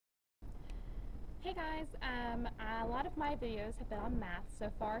Hey guys, a lot of my videos have been on math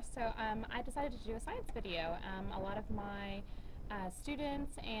so far, so I decided to do a science video. A lot of my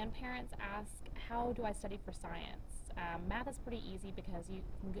students and parents ask, how do I study for science? Math is pretty easy because you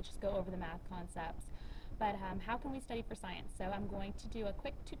can just go over the math concepts, but how can we study for science? So I'm going to do a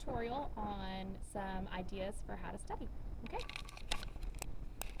quick tutorial on some ideas for how to study. Okay?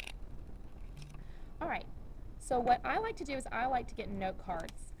 Alright, so what I like to do is I like to get note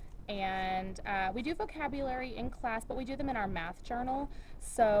cards. And we do vocabulary in class, but we do them in our math journal.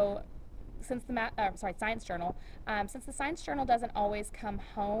 So since the science journal, since the science journal doesn't always come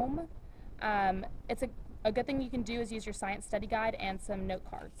home, it's a good thing you can do is use your science study guide and some note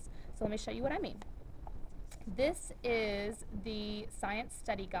cards. So let me show you what I mean. This is the science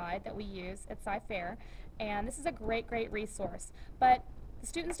study guide that we use at Sci-Fair, and this is a great resource. But the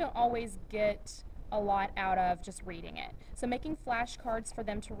students don't always get a lot out of just reading it. So making flashcards for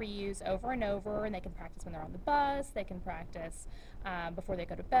them to reuse over and over, and they can practice when they're on the bus, they can practice before they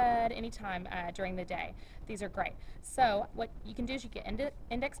go to bed, anytime during the day. These are great. So what you can do is you get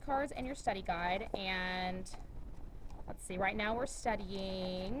index cards and your study guide, and let's see, right now we're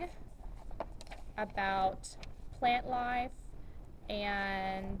studying about plant life,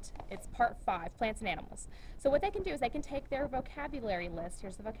 and it's part 5, plants and animals. So what they can do is they can take their vocabulary list,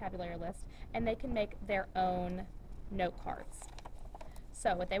 here's the vocabulary list, and they can make their own note cards.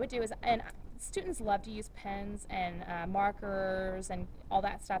 So what they would do is, and students love to use pens and markers and all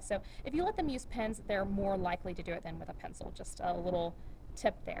that stuff, so if you let them use pens, they're more likely to do it than with a pencil. Just a little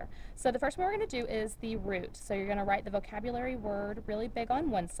tip there. So the first one we're going to do is the root. So you're going to write the vocabulary word really big on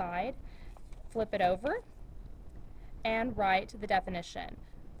one side, flip it over, and write the definition.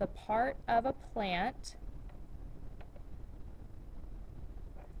 The part of a plant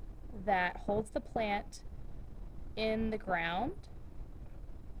that holds the plant in the ground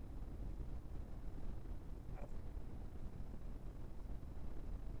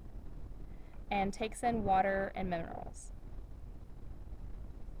and takes in water and minerals.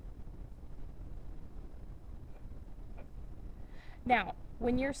 Now,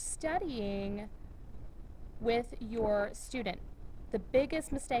 when you're studying with your student, the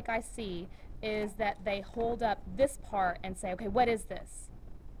biggest mistake I see is that they hold up this part and say, okay, what is this?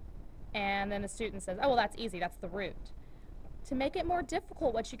 And then the student says, oh, well, that's easy, that's the root. To make it more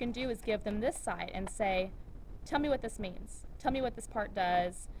difficult, what you can do is give them this side and say, tell me what this means. Tell me what this part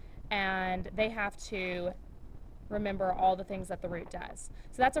does. And they have to remember all the things that the root does.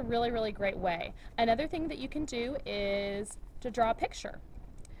 So that's a really great way. Another thing that you can do is to draw a picture.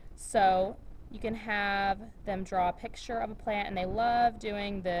 So you can have them draw a picture of a plant, and they love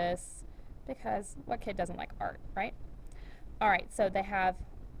doing this because what kid doesn't like art, right? Alright, so they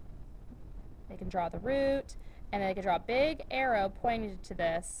can draw the root, and they can draw a big arrow pointing to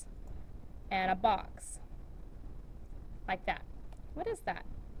this, and a box, like that. What is that?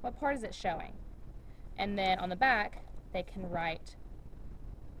 What part is it showing? And then on the back, they can write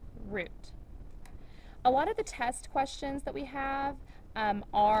root. A lot of the test questions that we have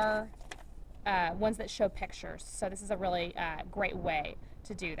are ones that show pictures, so this is a really great way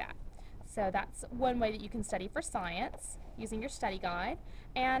to do that. So that's one way that you can study for science, using your study guide.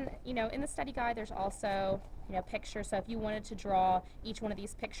 And in the study guide there's also pictures, so if you wanted to draw each one of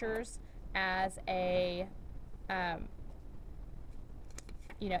these pictures as a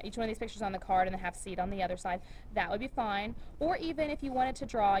each one of these pictures on the card and then have seed on the other side, that would be fine. Or even if you wanted to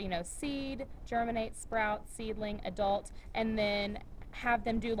draw seed, germinate, sprout, seedling, adult, and then have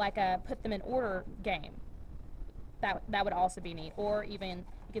them do like a put them in order game. That would also be neat. Or even,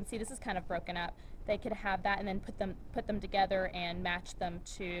 you can see this is kind of broken up, they could have that and then put them together and match them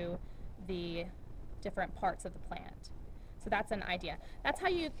to the different parts of the plant. So that's an idea. That's how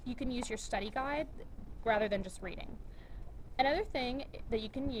you can use your study guide rather than just reading. Another thing that you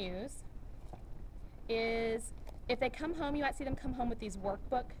can use is if they come home, you might see them come home with these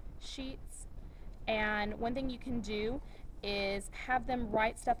workbook sheets, and one thing you can do is have them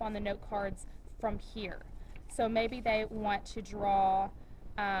write stuff on the note cards from here. So maybe they want to draw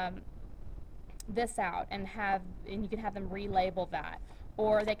this out, and you can have them relabel that.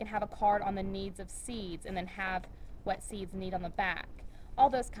 Or they can have a card on the needs of seeds and then have what seeds need on the back. All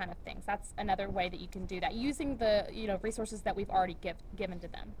those kind of things. That's another way that you can do that, using the resources that we've already given to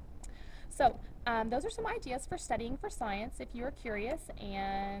them. So those are some ideas for studying for science if you're curious,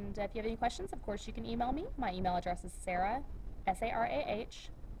 and if you have any questions, of course you can email me. My email address is Sarah, S-A-R-A-H,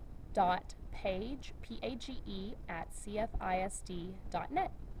 .page, P-A-G-E,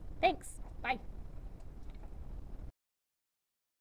 @cfisd.net. Thanks. Bye.